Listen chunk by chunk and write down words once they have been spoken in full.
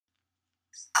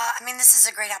I mean, this is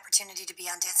a great opportunity to be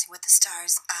on Dancing with the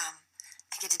Stars.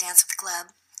 I get to dance with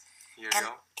Gleb. Here you And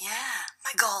go. yeah,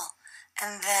 my goal.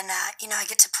 And then, I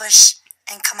get to push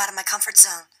and come out of my comfort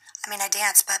zone. I mean, I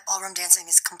dance, but ballroom dancing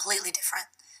is completely different.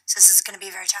 So this is going to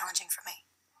be very challenging for me.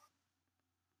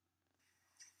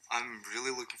 I'm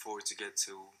really looking forward to get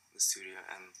to the studio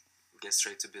and get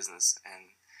straight to business.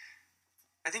 And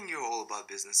I think you're all about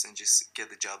business and just get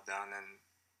the job done. And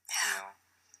Yeah.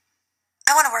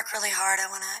 I want to work really hard. I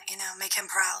want to, make him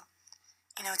proud.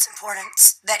 It's important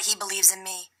that he believes in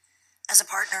me as a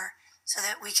partner so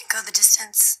that we can go the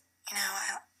distance.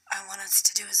 I want us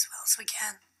to do as well as we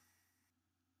can.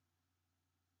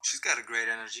 she's got a great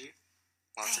energy,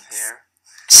 lots of Thanks. hair.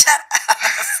 Shut up.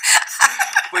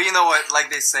 But you know what? Like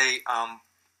they say,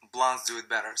 blondes do it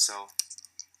better. So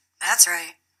That's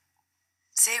right.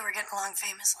 See, we're getting along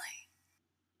famously.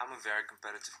 I'm a very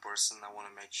competitive person. I want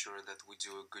to make sure that we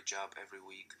do a good job every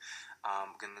week.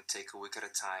 I'm gonna take a week at a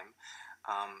time,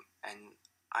 and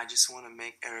I just want to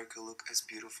make Erika look as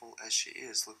beautiful as she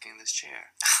is looking in this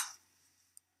chair.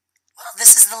 Well,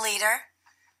 this is the leader,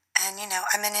 and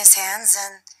I'm in his hands,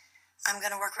 and I'm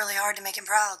going to work really hard to make him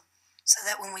proud so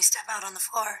that when we step out on the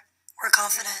floor, we're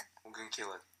confident. We're gonna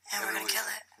kill it. And we're going to kill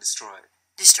it. Destroy it.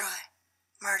 Destroy.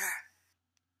 Murder.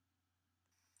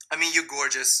 I mean, you're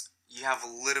gorgeous. You have a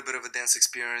little bit of a dance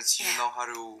experience. You Yeah. know how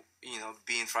to,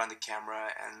 be in front of the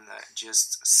camera and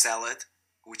just sell it,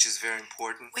 which is very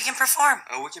important. We can perform.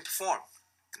 We can perform.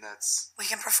 That's We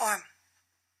can perform.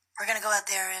 We're going to go out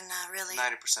there and really...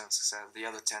 90% success. The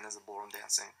other 10 is the ballroom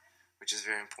dancing, which is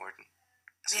very important.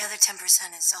 The other 10%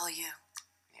 is all you.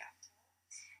 Yeah.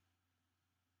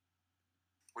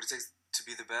 What it takes to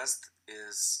be the best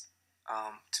is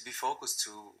to be focused,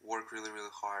 to work really,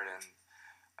 really hard, and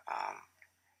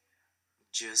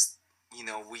just,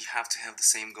 we have to have the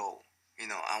same goal.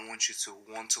 I want you to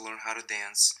want to learn how to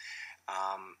dance,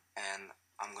 and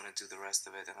I'm going to do the rest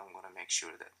of it, and I'm going to make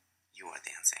sure that you are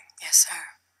dancing. Yes, sir.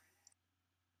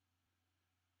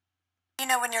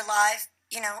 When you're live,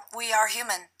 we are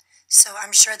human. So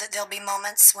I'm sure that there'll be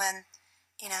moments when,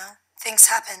 things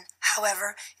happen.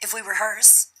 However, if we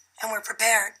rehearse and we're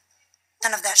prepared,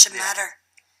 none of that should matter.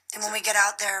 And when we get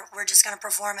out there, we're just going to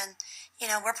perform, and,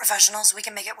 we're professionals. We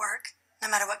can make it work, no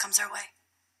matter what comes our way.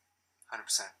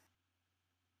 100%.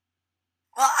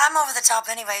 Well, I'm over the top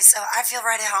anyway, so I feel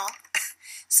right at home.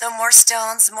 So more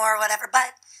stones, more whatever.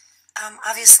 But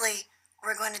obviously,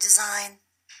 we're going to design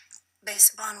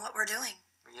based upon what we're doing.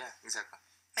 Yeah, exactly.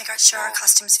 Make sure our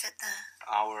costumes fit the...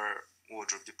 Our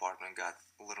wardrobe department got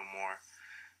a little more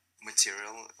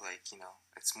material, like,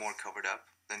 it's more covered up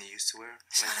than you used to wear,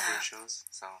 like for shows.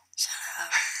 So Shut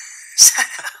up. Shut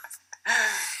up.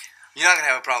 You're not gonna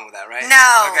have a problem with that, right?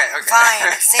 No. Okay.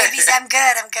 Fine. Sabies, I'm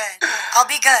good. I'll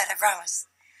be good, I promise.